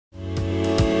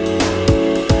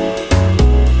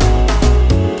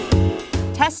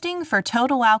Testing for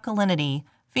total alkalinity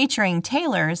featuring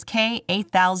Taylor's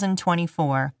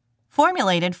K8024,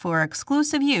 formulated for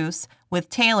exclusive use with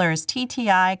Taylor's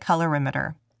TTI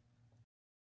Colorimeter.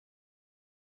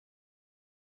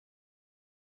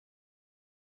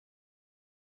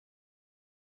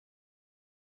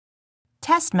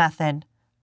 Test method: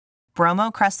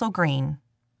 Bromocresol green.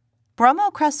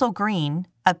 Bromocresol green,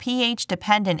 a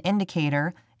pH-dependent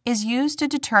indicator, is used to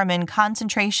determine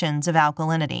concentrations of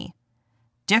alkalinity.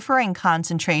 Differing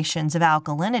concentrations of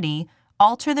alkalinity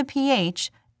alter the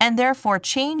pH and therefore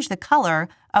change the color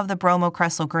of the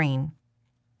bromocresol green.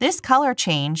 This color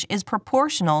change is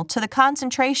proportional to the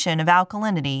concentration of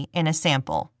alkalinity in a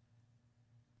sample.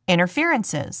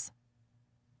 Interferences.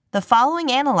 The following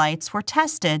analytes were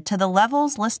tested to the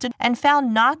levels listed and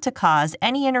found not to cause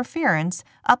any interference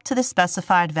up to the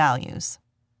specified values.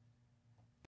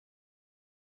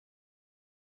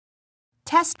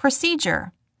 Test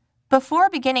procedure. Before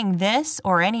beginning this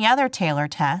or any other Taylor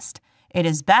test, it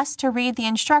is best to read the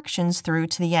instructions through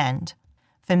to the end.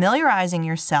 Familiarizing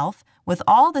yourself with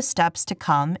all the steps to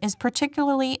come is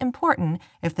particularly important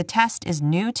if the test is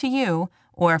new to you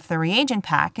or if the reagent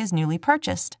pack is newly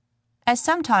purchased, as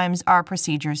sometimes our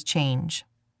procedures change.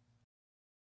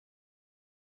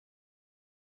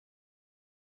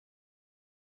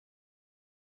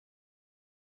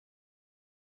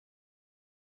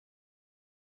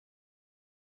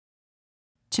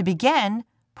 To begin,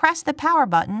 press the power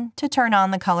button to turn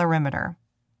on the colorimeter.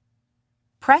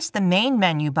 Press the main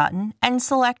menu button and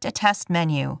select a test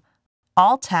menu,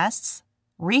 All Tests,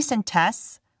 Recent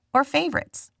Tests, or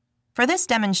Favorites. For this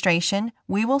demonstration,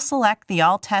 we will select the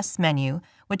All Tests menu,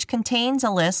 which contains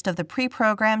a list of the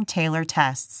pre-programmed Taylor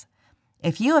tests.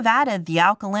 If you have added the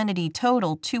Alkalinity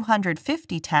Total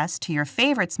 250 test to your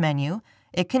Favorites menu,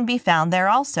 it can be found there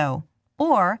also,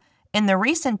 or in the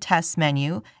Recent Tests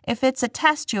menu if it's a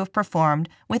test you have performed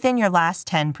within your last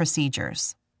 10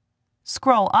 procedures.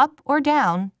 Scroll up or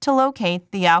down to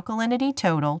locate the Alkalinity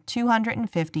Total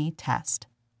 250 test.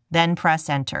 Then press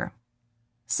Enter.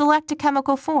 Select a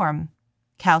chemical form,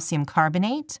 calcium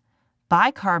carbonate,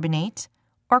 bicarbonate,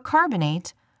 or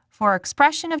carbonate for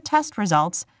expression of test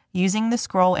results using the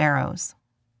scroll arrows.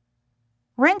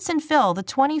 Rinse and fill the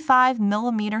 25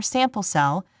 mm sample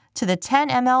cell to the 10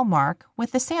 ml mark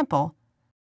with the sample.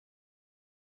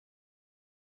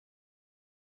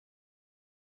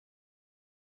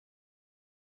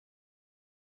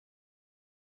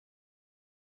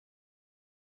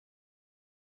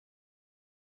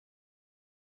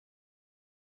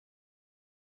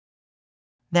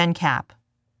 Then cap.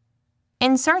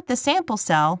 Insert the sample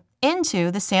cell into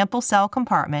the sample cell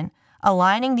compartment,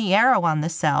 aligning the arrow on the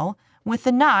cell with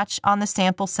the notch on the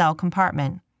sample cell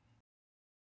compartment.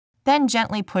 Then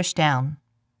gently push down.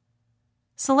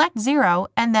 Select 0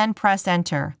 and then press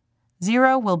Enter.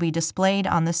 0 will be displayed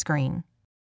on the screen.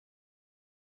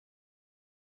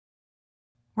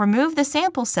 Remove the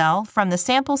sample cell from the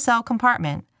sample cell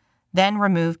compartment, then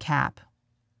remove cap.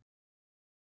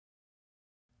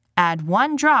 Add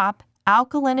 1 drop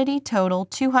Alkalinity Total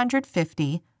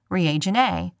 250 reagent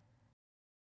A.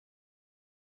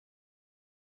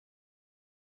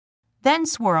 Then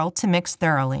swirl to mix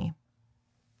thoroughly.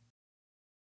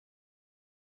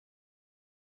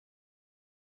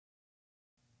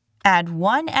 Add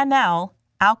 1 ml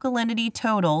Alkalinity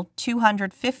Total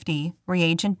 250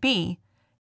 reagent B.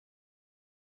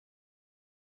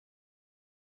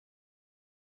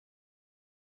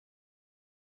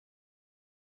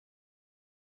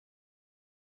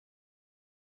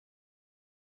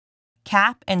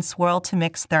 Cap and swirl to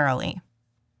mix thoroughly.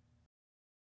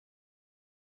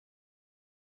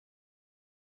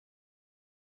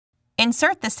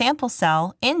 Insert the sample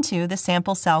cell into the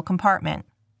sample cell compartment.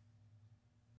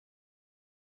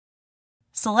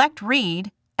 Select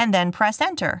Read and then press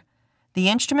Enter. The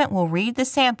instrument will read the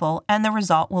sample and the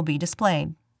result will be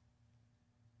displayed.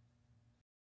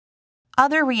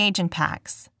 Other reagent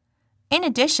packs. In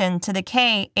addition to the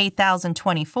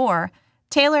K8024,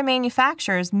 Taylor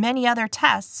manufactures many other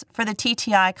tests for the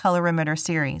TTI Colorimeter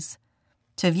series.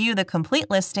 To view the complete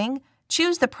listing,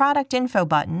 choose the Product Info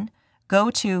button, go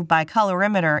to By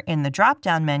Colorimeter in the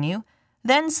drop-down menu,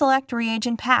 then select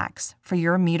Reagent Packs for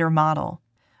your meter model.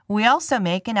 We also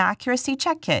make an accuracy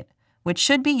check kit, which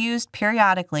should be used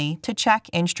periodically to check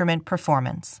instrument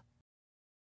performance.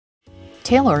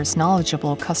 Taylor's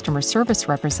knowledgeable customer service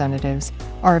representatives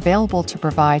are available to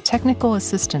provide technical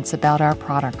assistance about our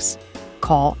products.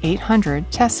 Call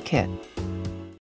 800-TEST-KIT.